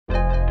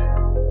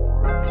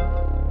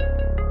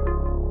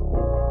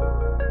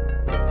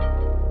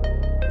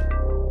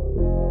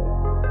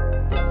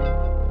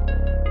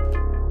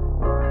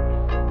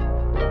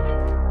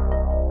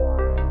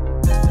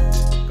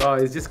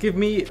guys, just give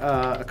me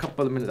a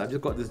couple of minutes. I've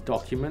just got this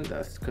document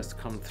that's just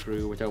come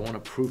through which I want to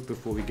proof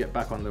before we get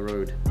back on the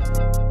road.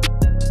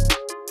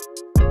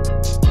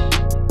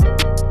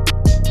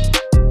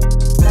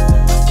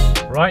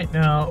 Right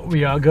now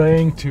we are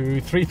going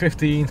to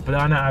 315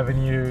 Spadina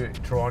Avenue,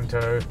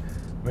 Toronto,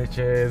 which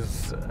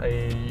is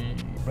a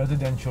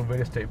residential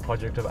real estate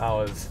project of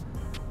ours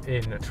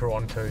in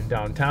Toronto, in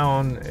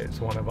downtown.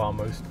 It's one of our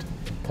most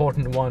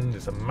important ones.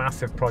 It's a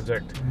massive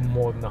project,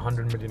 more than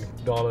 $100 million,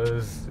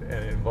 and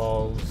it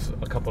involves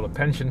a couple of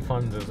pension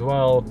funds as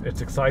well.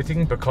 It's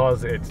exciting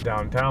because it's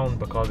downtown,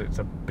 because it's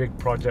a big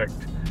project,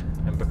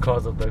 and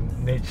because of the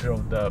nature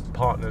of the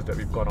partners that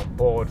we've got on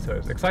board. So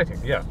it's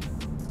exciting, yeah.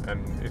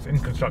 And it's in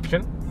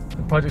construction.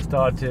 The project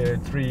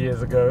started 3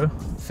 years ago.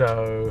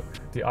 So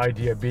the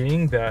idea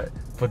being that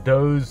for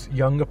those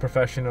younger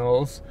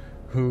professionals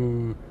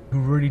who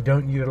really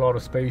don't need a lot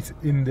of space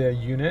in their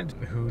unit,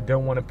 who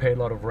don't want to pay a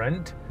lot of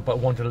rent, but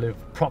want to live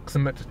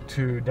proximate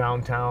to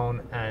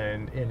downtown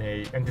and in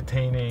a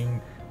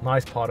entertaining,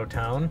 nice part of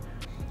town,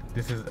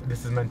 this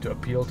is meant to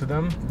appeal to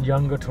them.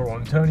 Younger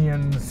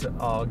Torontonians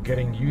are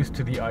getting used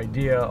to the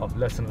idea of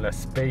less and less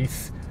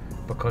space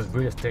because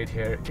real estate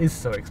here is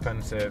so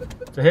expensive.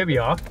 So here we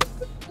are.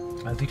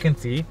 As you can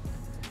see,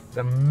 it's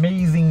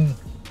amazing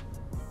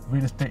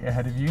real estate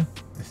ahead of you.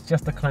 It's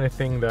just the kind of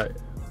thing that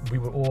we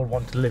would all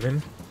want to live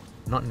in.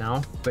 Not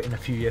now, but in a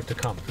few years to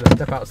come. So let's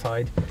step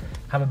outside,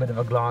 have a bit of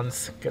a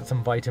glance, get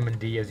some vitamin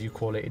D, as you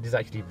call it. It is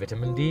actually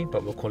vitamin D,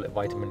 but we'll call it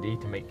vitamin D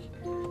to make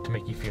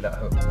you feel at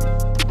home.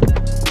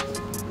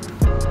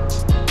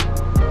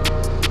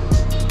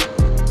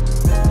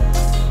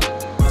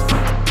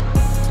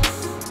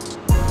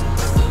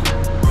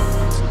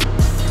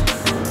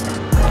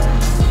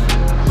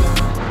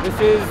 This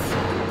is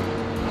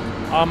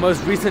our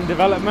most recent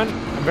development.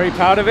 I'm very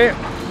proud of it.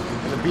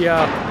 It'll be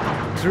a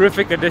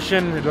terrific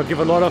addition. It'll give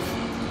a lot of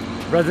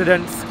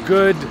residents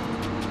good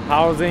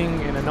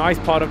housing in a nice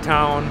part of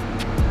town.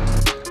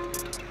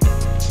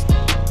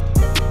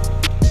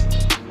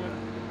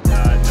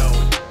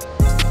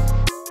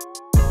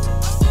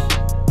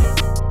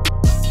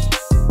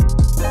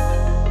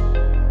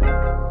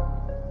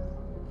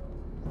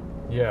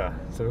 Yeah,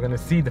 so we're going to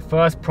see the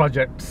first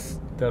projects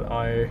that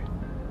I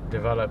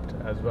developed,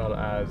 as well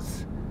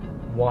as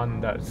one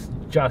that's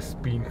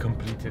just been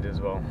completed as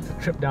well. It's a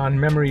trip down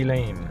memory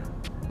lane.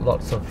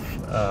 Lots of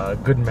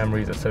good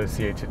memories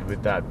associated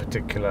with that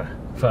particular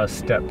first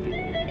step.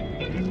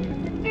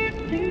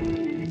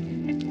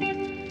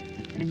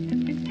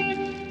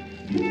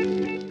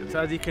 So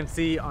as you can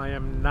see, I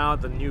am now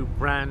the new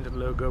brand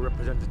logo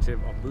representative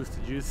of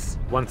Booster Juice.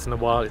 Once in a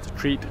while, it's a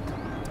treat.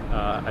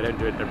 I don't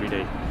do it every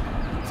day.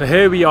 So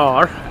here we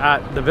are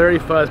at the very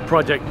first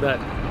project that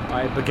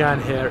I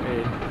began here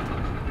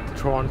in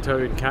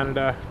Toronto in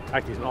Canada,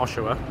 actually in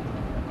Oshawa,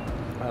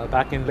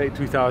 back in late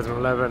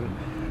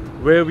 2011.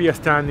 Where we are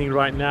standing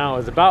right now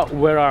is about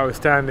where I was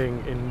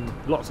standing in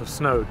lots of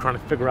snow, trying to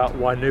figure out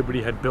why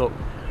nobody had built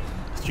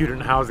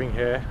student housing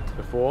here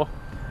before.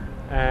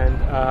 And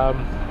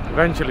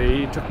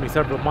eventually it took me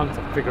several months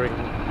of figuring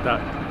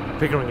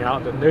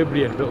out that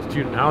nobody had built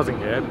student housing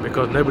here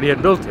because nobody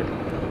had built it.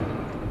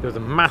 There was a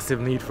massive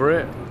need for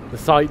it. The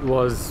site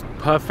was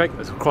perfect.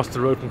 It's across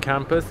the road from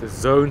campus. It's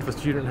zoned for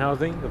student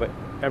housing.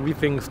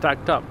 Everything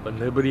stacked up, but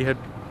nobody had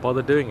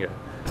bothered doing it.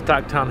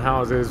 Stacked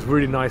townhouses,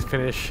 really nice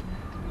finish.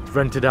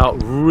 Rented out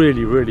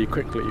really, really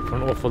quickly for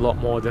an awful lot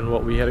more than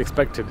what we had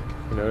expected,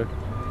 you know.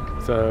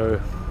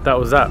 So that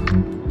was that.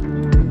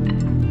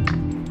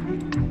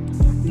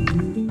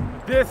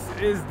 This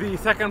is the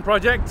second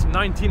project,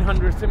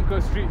 1900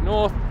 Simcoe Street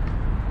North.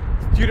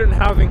 Student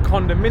housing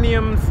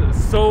condominiums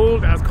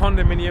sold as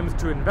condominiums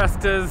to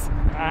investors,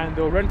 and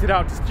they're rented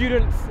out to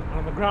students. And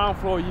on the ground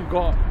floor you've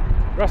got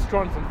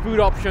restaurants and food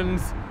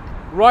options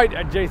right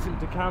adjacent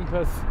to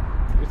campus.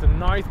 It's a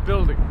nice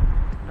building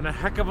and a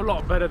heck of a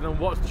lot better than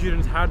what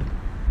students had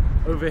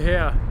over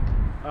here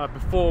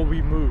before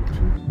we moved.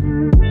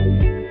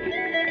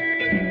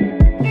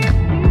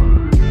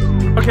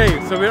 Okay,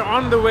 so we're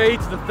on the way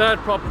to the third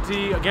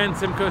property, again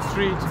Simcoe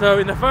Street. So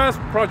in the first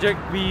project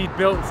we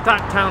built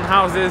stacked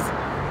townhouses.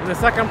 In the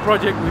second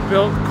project we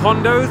built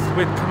condos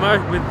with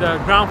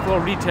ground floor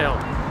retail.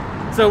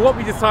 So what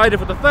we decided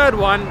for the third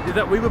one is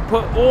that we would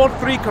put all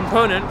three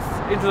components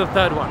into the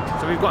third one.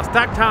 So we've got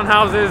stacked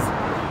townhouses,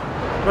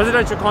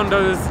 residential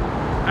condos,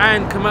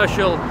 and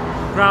commercial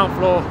ground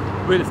floor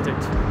real estate.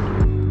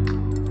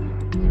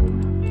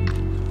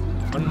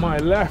 On my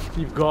left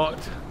you've got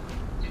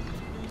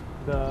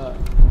the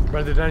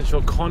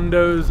residential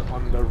condos,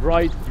 on the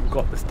right you've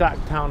got the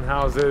stacked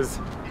townhouses,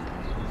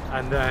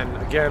 and then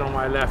again on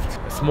my left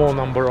a small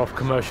number of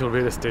commercial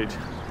real estate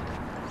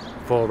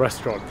for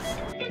restaurants.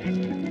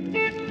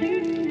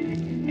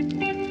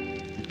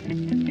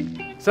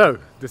 So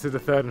this is the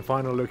third and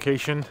final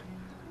location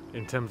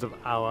in terms of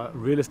our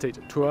real estate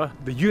tour.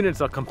 The units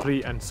are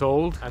complete and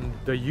sold, and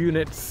the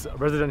units,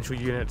 residential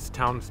units,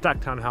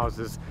 stacked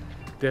townhouses,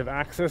 they have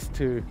access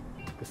to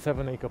the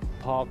 7-acre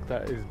park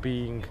that is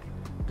being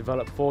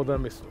developed for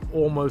them. It's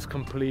almost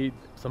complete.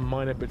 Some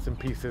minor bits and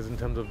pieces in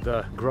terms of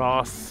the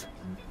grass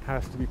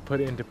has to be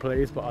put into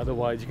place, but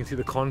otherwise you can see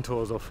the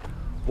contours of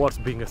what's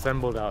being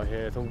assembled out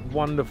here. It's a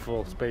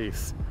wonderful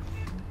space.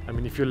 I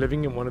mean, if you're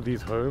living in one of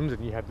these homes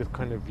and you have this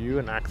kind of view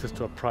and access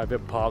to a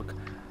private park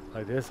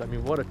like this, I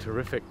mean, what a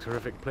terrific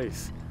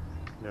place.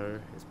 You know,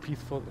 it's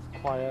peaceful,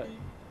 it's quiet,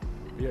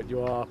 yet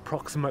you are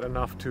proximate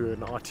enough to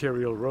an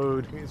arterial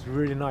road. It's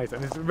really nice,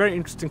 and it's a very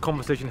interesting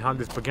conversation how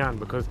this began,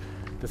 because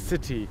the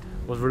city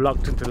was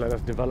reluctant to let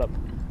us develop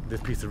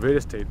this piece of real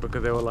estate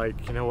because they were like,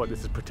 you know what,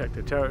 this is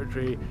protected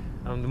territory.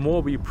 And the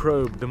more we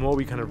probe, the more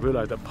we kind of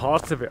realize that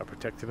parts of it are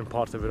protected and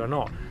parts of it are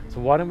not. So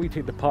why don't we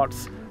take the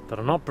parts that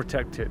are not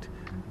protected,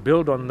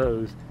 build on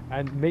those,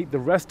 and make the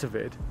rest of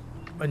it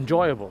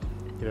enjoyable,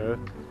 you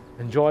know,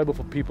 enjoyable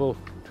for people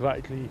to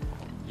actually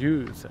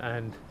use.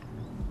 And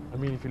I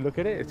mean, if you look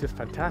at it, it's just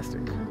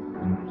fantastic.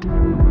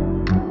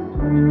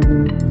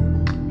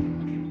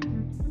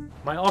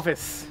 My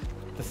office,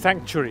 the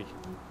sanctuary.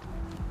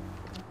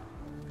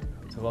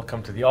 So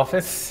welcome to the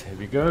office. Here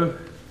we go.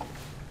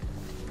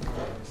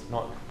 It's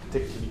not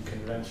particularly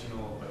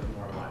conventional, but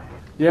more of mine.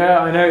 Yeah,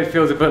 I know it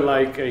feels a bit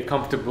like a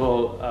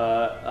comfortable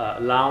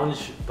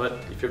lounge, but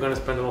if you're going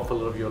to spend an awful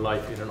lot of your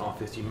life in an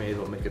office, you may as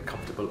well make it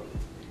comfortable,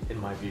 in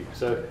my view.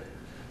 So,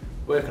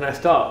 where can I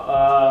start?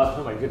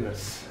 Oh my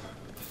goodness.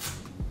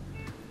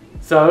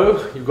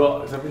 So, you've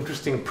got some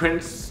interesting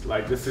prints,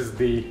 like this is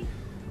the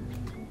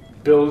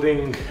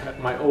building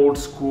at my old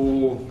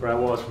school where I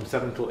was from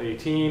 7 till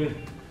 18.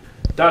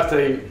 That's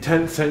a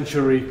 10th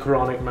century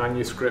Quranic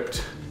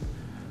manuscript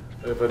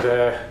over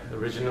there,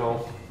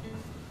 original.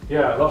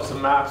 Yeah, lots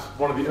of maps.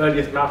 One of the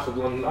earliest maps of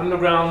London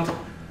Underground,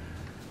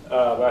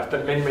 where I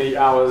spent many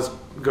hours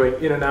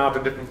going in and out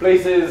of different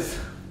places.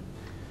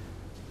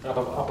 Up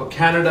of Upper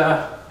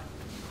Canada.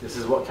 This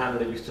is what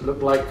Canada used to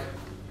look like.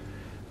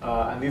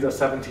 And these are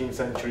 17th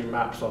century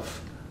maps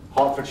of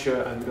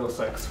Hertfordshire and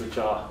Middlesex, which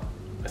are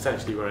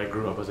essentially where I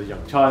grew up as a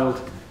young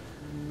child.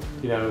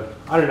 You know,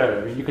 I don't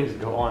know, I mean, you can just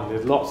go on.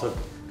 There's lots of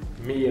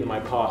me and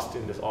my past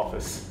in this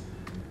office.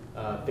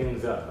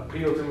 Things that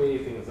appeal to me,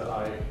 things that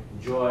I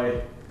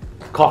enjoy.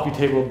 Coffee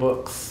table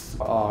books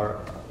are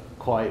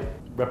quite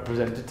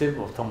representative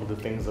of some of the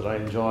things that I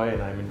enjoy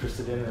and I'm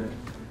interested in. And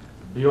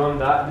beyond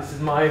that, this is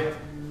my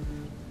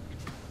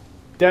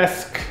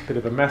desk. Bit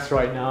of a mess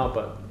right now,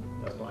 but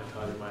that's not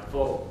entirely my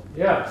fault.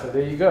 Yeah, so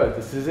there you go.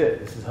 This is it.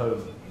 This is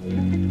home.